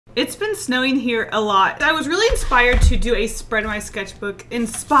It's been snowing here a lot. I was really inspired to do a spread in my sketchbook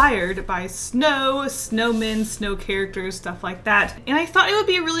inspired by snow, snowmen, snow characters, stuff like that. And I thought it would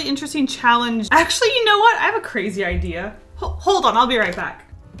be a really interesting challenge. Actually, you know what? I have a crazy idea. Hold on, I'll be right back.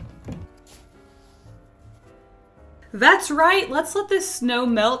 That's right, let's let this snow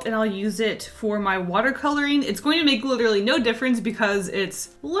melt and I'll use it for my watercoloring. It's going to make literally no difference because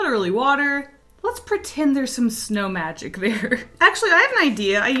it's literally water. Let's pretend there's some snow magic there. Actually, I have an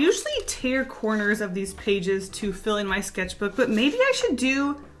idea. I usually tear corners of these pages to fill in my sketchbook, but maybe I should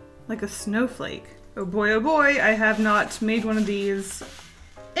do like a snowflake. Oh boy, I have not made one of these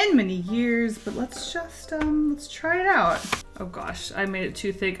in many years, but let's just, let's try it out. Oh gosh, I made it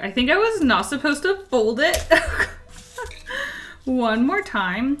too thick. I think I was not supposed to fold it. One more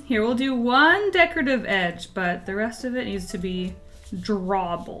time. Here, we'll do one decorative edge, but the rest of it needs to be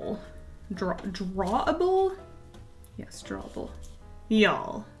drawable. Drawable? Yes, drawable.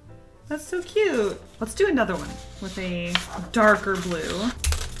 Y'all. That's so cute. Let's do another one with a darker blue.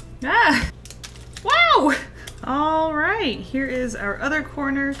 Ah! Wow! All right, here is our other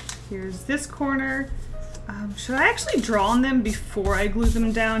corner. Here's this corner. Should I actually draw on them before I glue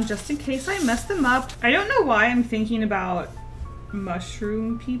them down, just in case I mess them up? I don't know why I'm thinking about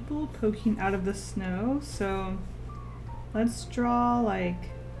mushroom people poking out of the snow, so let's draw like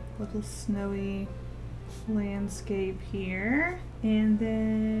little snowy landscape here. And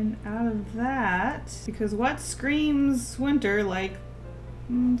then out of that, because what screams winter like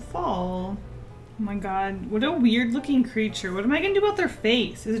fall? Oh my god, what a weird looking creature. What am I gonna do about their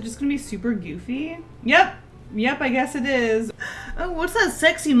face? Is it just gonna be super goofy? Yep, I guess it is. Oh, what's that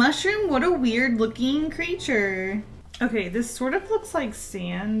sexy mushroom? What a weird looking creature. Okay, this sort of looks like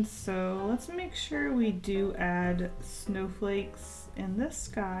sand, so let's make sure we do add snowflakes in the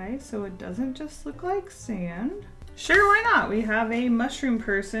sky so it doesn't just look like sand. Sure, why not? We have a mushroom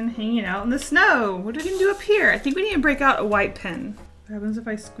person hanging out in the snow. What are we gonna do up here? I think we need to break out a white pen. What happens if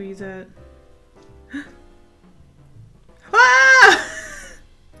I squeeze it? Ah!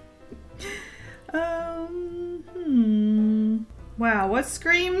 Wow, what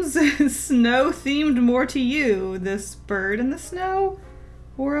screams snow-themed more to you? This bird in the snow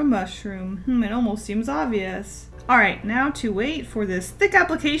or a mushroom? It almost seems obvious. All right, now to wait for this thick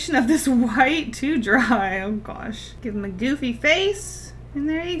application of this white to dry. Oh gosh. Give him a goofy face, and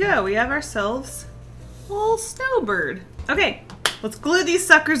there you go. We have ourselves a little snowbird. Okay, let's glue these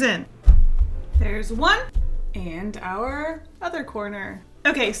suckers in. There's one, and our other corner.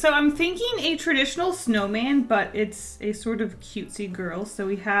 Okay, so I'm thinking a traditional snowman, but it's a sort of cutesy girl. So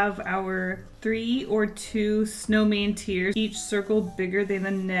we have our 3 or 2 snowman tiers, each circle bigger than the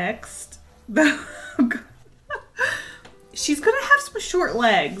next. She's gonna have some short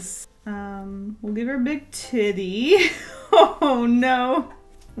legs. We'll give her a big titty. Oh no.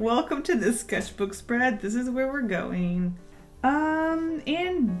 Welcome to the sketchbook spread. This is where we're going.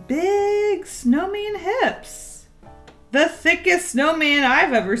 And big snowman hips. The thickest snowman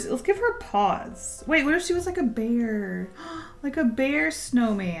I've ever seen. Let's give her paws. Wait, what if she was like a bear? Like a bear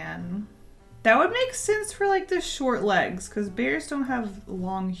snowman. That would make sense for like the short legs, because bears don't have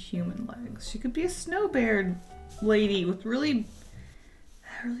long human legs. She could be a snow bear lady with really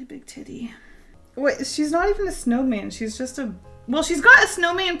big titty. Wait, she's not even a snowman. She's just a, well, she's got a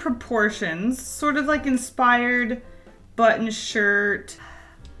snowman proportions, sort of like inspired button shirt.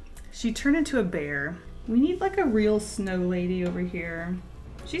 She turned into a bear. We need like a real snow lady over here.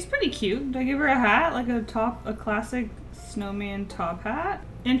 She's pretty cute. Did I give her a hat? Like a classic snowman top hat?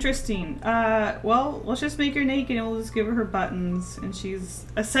 Interesting. Well, let's just make her naked and we'll just give her buttons. And she's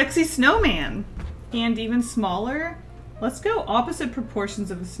a sexy snowman. And even smaller. Let's go opposite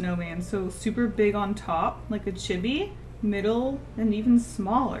proportions of a snowman. So super big on top, like a chibi, middle, and even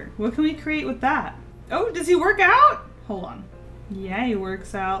smaller. What can we create with that? Oh, does he work out? Hold on. Yeah, he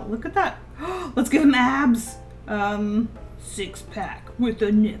works out. Look at that. Let's give him abs. 6-pack with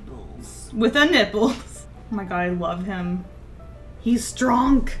the nipples. With the nipples. Oh my god, I love him. He's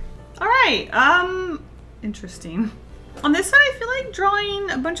strong. All right, interesting. On this side, I feel like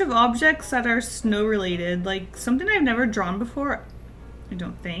drawing a bunch of objects that are snow related, like something I've never drawn before, I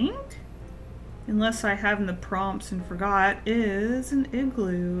don't think. Unless I have in the prompts and forgot, is an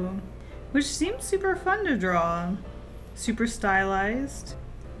igloo. Which seems super fun to draw. Super stylized.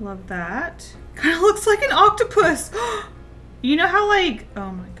 Love that. Kind of looks like an octopus. You know how like,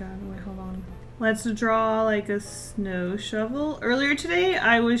 oh my god, wait, hold on. Let's draw like a snow shovel. Earlier today,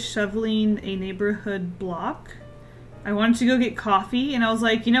 I was shoveling a neighborhood block. I wanted to go get coffee and I was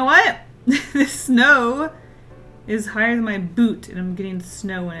like, you know what? This snow is higher than my boot and I'm getting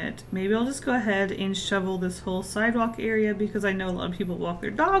snow in it. Maybe I'll just go ahead and shovel this whole sidewalk area because I know a lot of people walk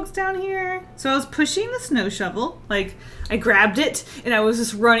their dogs down here. So I was pushing the snow shovel, like I grabbed it and I was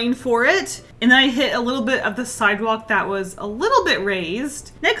just running for it. And then I hit a little bit of the sidewalk that was a little bit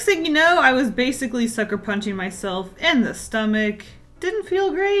raised. Next thing you know, I was basically sucker punching myself in the stomach. Didn't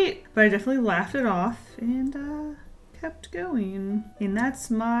feel great, but I definitely laughed it off and kept going. And that's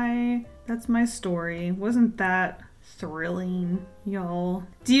my story. Wasn't that thrilling, y'all?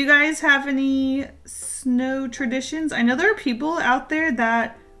 Do you guys have any snow traditions? I know there are people out there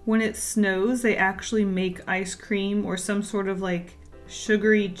that when it snows, they actually make ice cream or some sort of like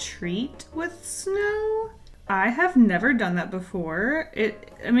sugary treat with snow. I have never done that before.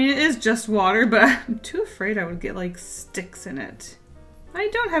 I mean, it is just water, but I'm too afraid I would get like sticks in it. I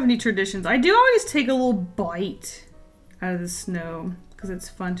don't have any traditions. I do always take a little bite out of the snow because it's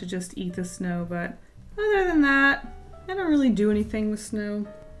fun to just eat the snow, but other than that, I don't really do anything with snow.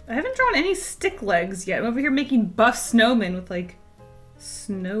 I haven't drawn any stick legs yet. I'm over here making buff snowmen with like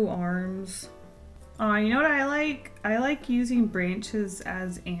snow arms. You know what I like? I like using branches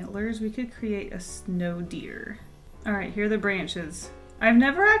as antlers. We could create a snow deer. All right, here are the branches. I've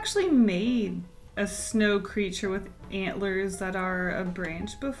never actually made a snow creature with antlers that are a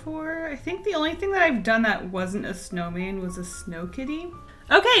branch before. I think the only thing that I've done that wasn't a snowman was a snow kitty.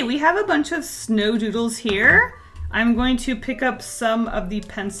 Okay, we have a bunch of snow doodles here. I'm going to pick up some of the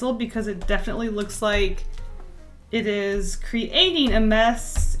pencil because it definitely looks like it is creating a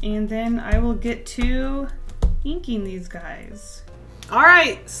mess, and then I will get to inking these guys. All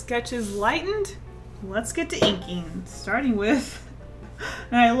right, sketch is lightened. Let's get to inking, starting with,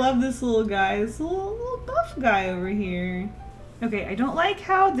 and I love this little guy, this little buff guy over here. Okay, I don't like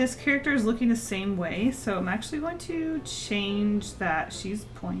how this character is looking the same way, so I'm actually going to change that. She's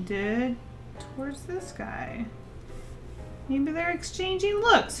pointed towards this guy. Maybe they're exchanging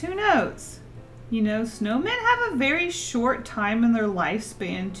looks, who knows? You know, snowmen have a very short time in their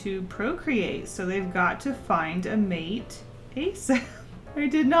lifespan to procreate, so they've got to find a mate ASAP. I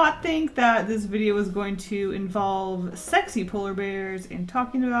did not think that this video was going to involve sexy polar bears and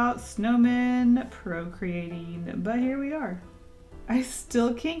talking about snowmen procreating, but here we are. I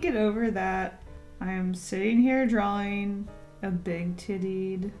still can't get over that I am sitting here drawing a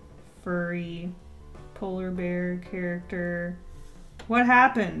big-tittied, furry polar bear character. What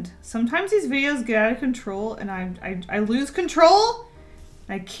happened? Sometimes these videos get out of control and I lose control.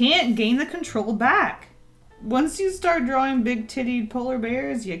 I can't gain the control back. Once you start drawing big-tittied polar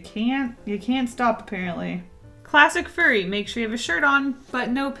bears, you can't stop apparently. Classic furry, make sure you have a shirt on, but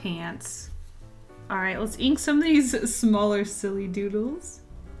no pants. All right, let's ink some of these smaller silly doodles.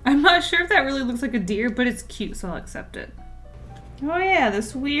 I'm not sure if that really looks like a deer, but it's cute, so I'll accept it. Oh yeah,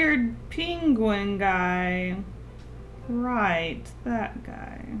 this weird penguin guy. Right, that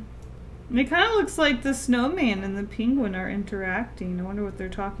guy. It kind of looks like the snowman and the penguin are interacting. I wonder what they're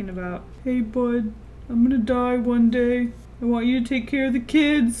talking about. Hey bud, I'm gonna die one day. I want you to take care of the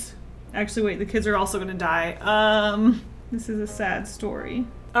kids. Actually, wait, the kids are also gonna die. This is a sad story.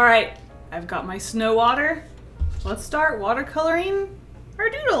 All right, I've got my snow water. Let's start watercoloring our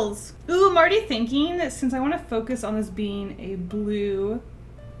doodles. Ooh, I'm already thinking that since I want to focus on this being a blue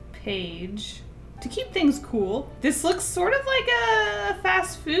page, to keep things cool, this looks sort of like a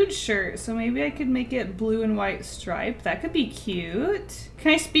fast food shirt, so maybe I could make it blue and white striped. That could be cute.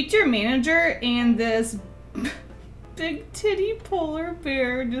 Can I speak to your manager? And this big titty polar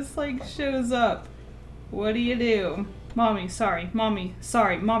bear just like shows up. What do you do? Mommy, sorry, mommy,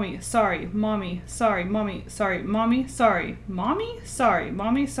 sorry, mommy, sorry, mommy, sorry, mommy, sorry, mommy, sorry, mommy, sorry,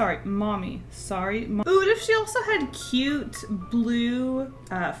 mommy, sorry, mommy, sorry. Ooh, what if she also had cute blue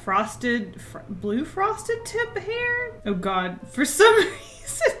frosted tip hair? Oh god, for some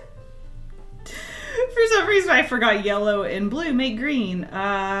reason I forgot yellow and blue make green.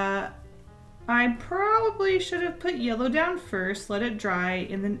 I probably should have put yellow down first, let it dry,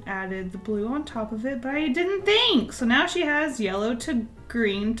 and then added the blue on top of it, but I didn't think. So now she has yellow to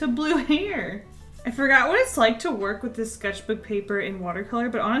green to blue hair. I forgot what it's like to work with this sketchbook paper in watercolor,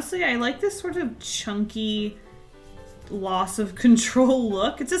 but honestly, I like this sort of chunky loss of control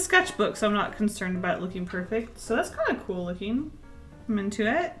look. It's a sketchbook, so I'm not concerned about it looking perfect. So that's kind of cool looking. I'm into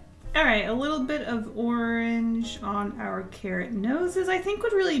it. All right, a little bit of orange on our carrot noses I think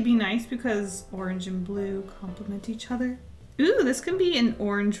would really be nice because orange and blue complement each other. Ooh, this can be an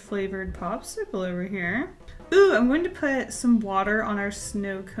orange flavored popsicle over here. Ooh, I'm going to put some water on our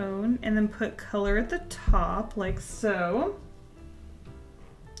snow cone and then put color at the top like so.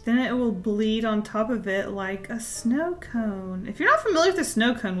 Then it will bleed on top of it like a snow cone. If you're not familiar with a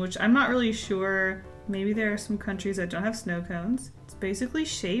snow cone, which I'm not really sure Maybe there are some countries that don't have snow cones. It's basically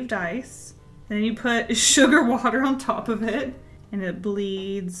shaved ice. And then you put sugar water on top of it and it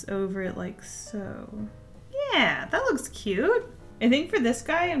bleeds over it like so. Yeah, that looks cute. I think for this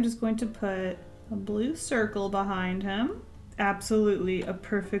guy, I'm just going to put a blue circle behind him. Absolutely a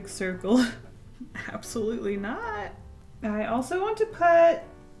perfect circle. Absolutely not. I also want to put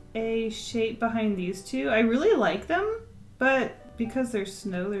a shape behind these two. I really like them, but because there's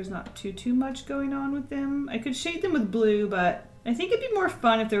snow, there's not too much going on with them. I could shade them with blue, but I think it'd be more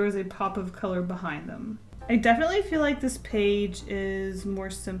fun if there was a pop of color behind them. I definitely feel like this page is more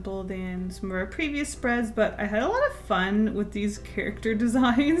simple than some of our previous spreads, but I had a lot of fun with these character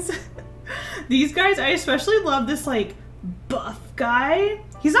designs. These guys, I especially love this like buff guy.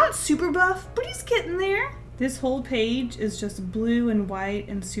 He's not super buff, but he's getting there. This whole page is just blue and white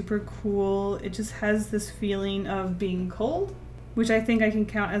and super cool. It just has this feeling of being cold, which I think I can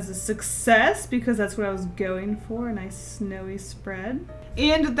count as a success because that's what I was going for, a nice snowy spread.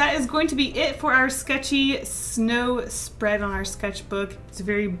 And that is going to be it for our sketchy snow spread on our sketchbook. It's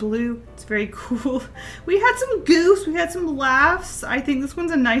very blue, it's very cool. We had some goofs, we had some laughs. I think this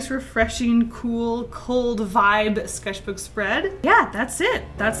one's a nice, refreshing, cool, cold vibe sketchbook spread. Yeah, that's it.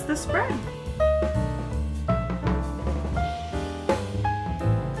 That's the spread.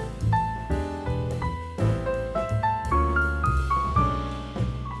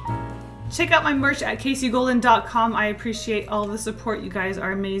 Check out my merch at KaseyGolden.com. I appreciate all the support. You guys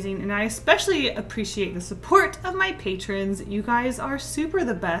are amazing, and I especially appreciate the support of my patrons. You guys are super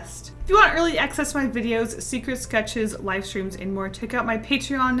the best. If you want early access to my videos, secret sketches, live streams, and more, check out my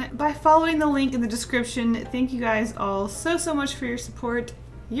Patreon by following the link in the description. Thank you guys all so much for your support.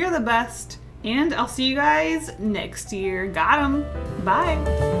 You're the best, and I'll see you guys next year. Got 'em.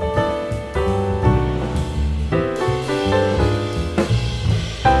 Bye.